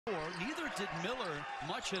Neither did Miller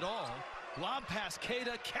much at all. Lob pass,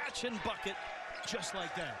 Queta, catch and bucket, just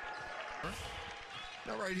like that.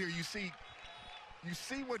 Now right here, you see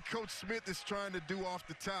what Coach Smith is trying to do off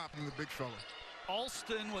the top from the big fella.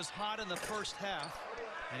 Alston was hot in the first half,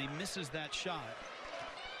 and he misses that shot.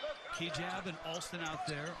 Kejab and Alston out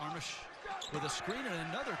there. Armish with a screen and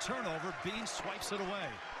another turnover. Bean swipes it away.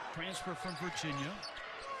 Transfer from Virginia.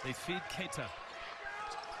 They feed Queta.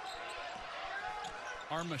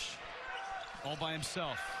 Armish all by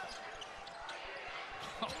himself.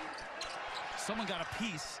 Oh, someone got a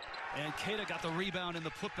piece, and Queta got the rebound in the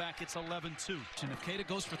putback. It's 11-2. And if Queta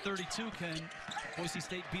goes for 32, can Boise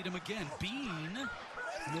State beat him again? Bean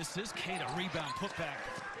misses. Queta rebound, putback,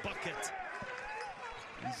 bucket.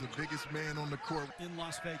 He's the biggest man on the court in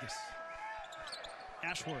Las Vegas.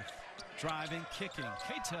 Ashworth driving, kicking.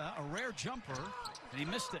 Queta, a rare jumper, and he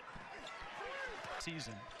missed it.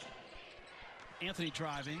 Season. Anthony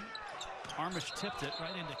driving. Armish tipped it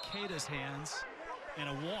right into Queta's hands, and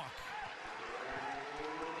a walk.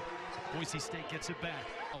 Boise State gets it back.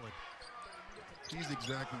 He's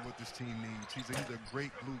exactly what this team needs. He's a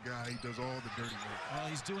great glue guy. He does all the dirty work. Well,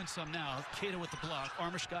 he's doing some now. Queta with the block.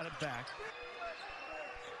 Armish got it back.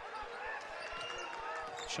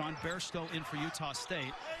 Sean Bairstow in for Utah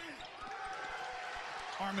State.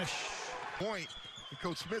 Armish. Point. And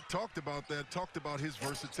Coach Smith talked about that, talked about his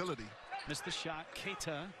versatility. Missed the shot.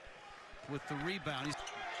 Queta with the rebound.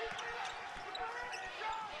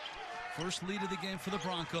 First lead of the game for the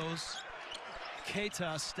Broncos.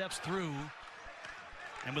 Queta steps through,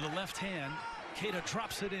 and with a left hand, Queta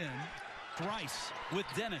drops it in. Grice with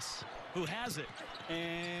Dennis, who has it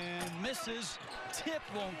and misses. Tip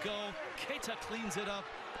won't go. Queta cleans it up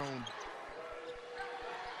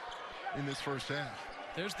in this first half.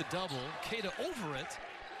 There's the double. Queta over it,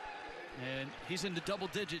 and he's into double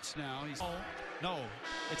digits now. He's no,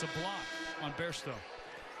 it's a block on Bairstow.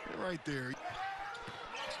 Right there.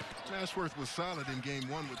 Ashworth was solid in game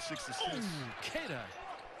one with 6 assists. Queta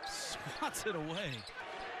swats it away.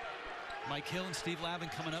 Mike Hill and Steve Lavin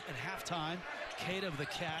coming up at halftime. Queta with the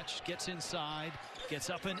catch, gets inside, gets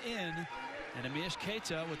up and in. And Neemias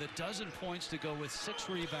Queta with 12 points to go with 6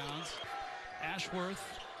 rebounds.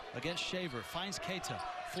 Ashworth against Shaver, finds Queta.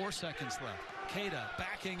 4 seconds left. Queta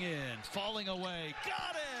backing in, falling away.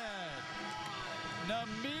 Got it!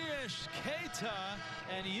 Neemias Queta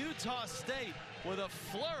and Utah State with a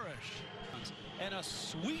flourish and a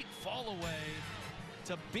sweet fall away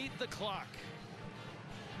to beat the clock.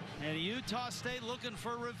 And Utah State looking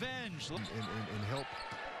for revenge. And help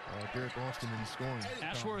Derek Austin in scoring.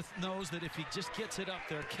 Ashworth knows that if he just gets it up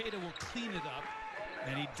there, Queta will clean it up.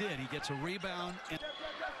 And he did. He gets a rebound. And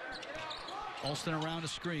Alston around a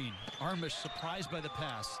screen. Armish surprised by the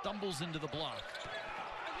pass. Stumbles into the block.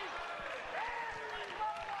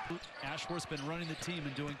 Ashworth's been running the team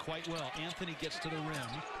and doing quite well. Anthony gets to the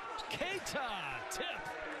rim. Queta, tip.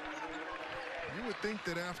 You would think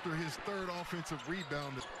that after his 3rd offensive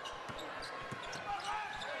rebound.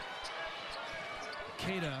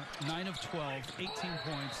 Queta, 9 of 12, 18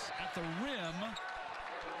 points at the rim.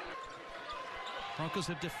 Broncos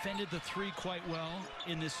have defended the 3 quite well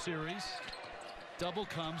in this series. Double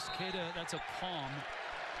comes. Queta, that's a palm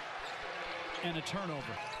and a turnover.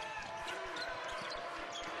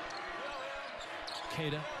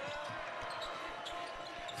 Queta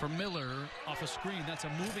for Miller off a screen. That's a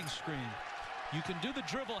moving screen. You can do the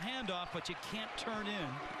dribble handoff, but you can't turn in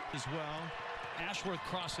as well. Ashworth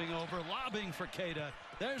crossing over, lobbing for Queta.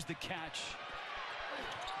 There's the catch.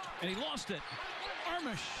 And he lost it.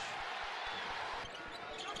 Armish.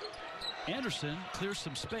 Anderson clears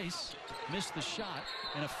some space, missed the shot,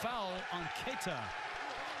 and a foul on Queta.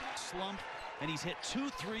 Slump, and he's hit 2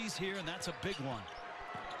 threes here, and that's a big one.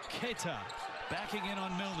 Queta backing in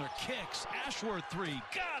on Milner, kicks, Ashworth 3,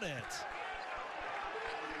 got it!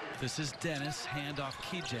 This is Dennis, handoff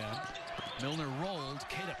Kejab. Milner rolled,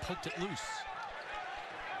 Queta poked it loose.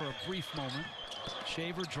 For a brief moment,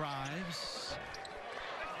 Shaver drives.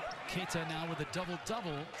 Queta now with a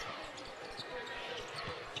double-double.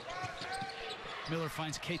 Miller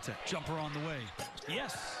finds Queta, jumper on the way.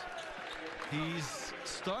 Yes! He's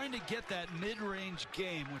starting to get that mid-range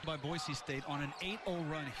game by Boise State on an 8-0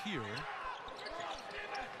 run here.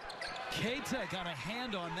 Queta got a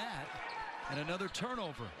hand on that, and another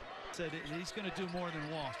turnover. Said he's going to do more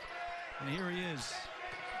than walk. And here he is,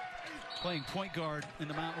 playing point guard in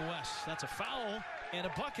the Mountain West. That's a foul and a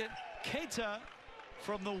bucket. Queta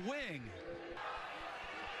from the wing.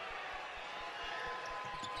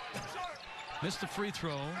 Missed the free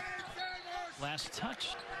throw. Last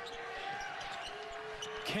touch.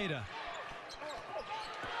 Queta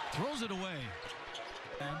throws it away.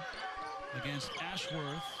 against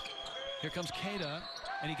Ashworth. Here comes Queta,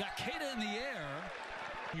 and he got Queta in the air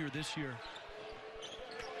here this year.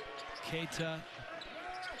 Queta,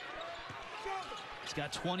 he's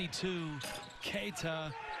got 22.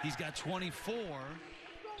 Queta, he's got 24,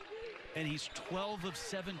 and he's 12 of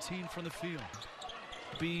 17 from the field.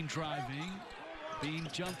 Bean driving, Bean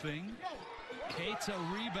jumping. Queta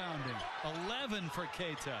rebounding. 11 for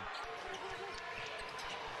Queta.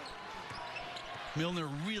 Milner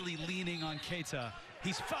really leaning on Queta.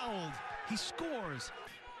 He's fouled. He scores.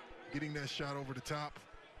 Getting that shot over the top.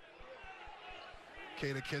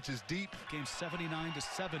 Queta catches deep. Game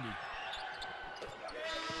 79-70.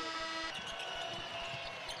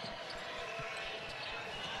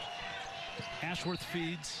 Ashworth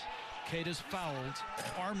feeds. Queta's fouled.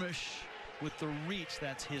 Armish with the reach.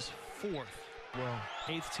 That's his fourth. Well,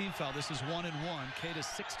 8th team foul. This is 1-1. Queta's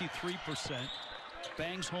 63%.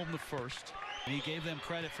 Bangs home the first. And he gave them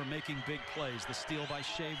credit for making big plays. The steal by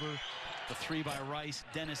Shaver, the three by Rice,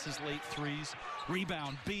 Dennis's late threes.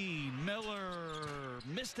 Rebound, Bean, Miller,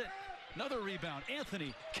 missed it. Another rebound,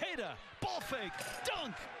 Anthony, Queta, ball fake,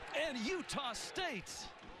 dunk, and Utah State.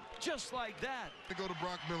 Just like that. To go to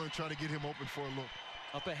Brock Miller and try to get him open for a look.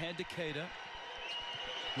 Up ahead to Queta,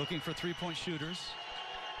 looking for three-point shooters.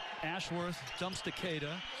 Ashworth dumps to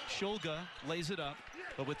Queta. Shulga lays it up,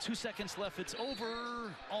 but with 2 seconds left, it's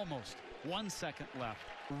over almost. 1 second left.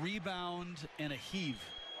 Rebound and a heave.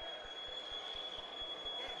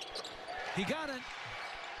 He got it.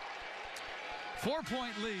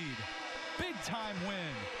 4-point lead. Big time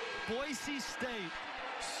win. Boise State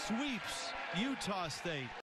sweeps Utah State.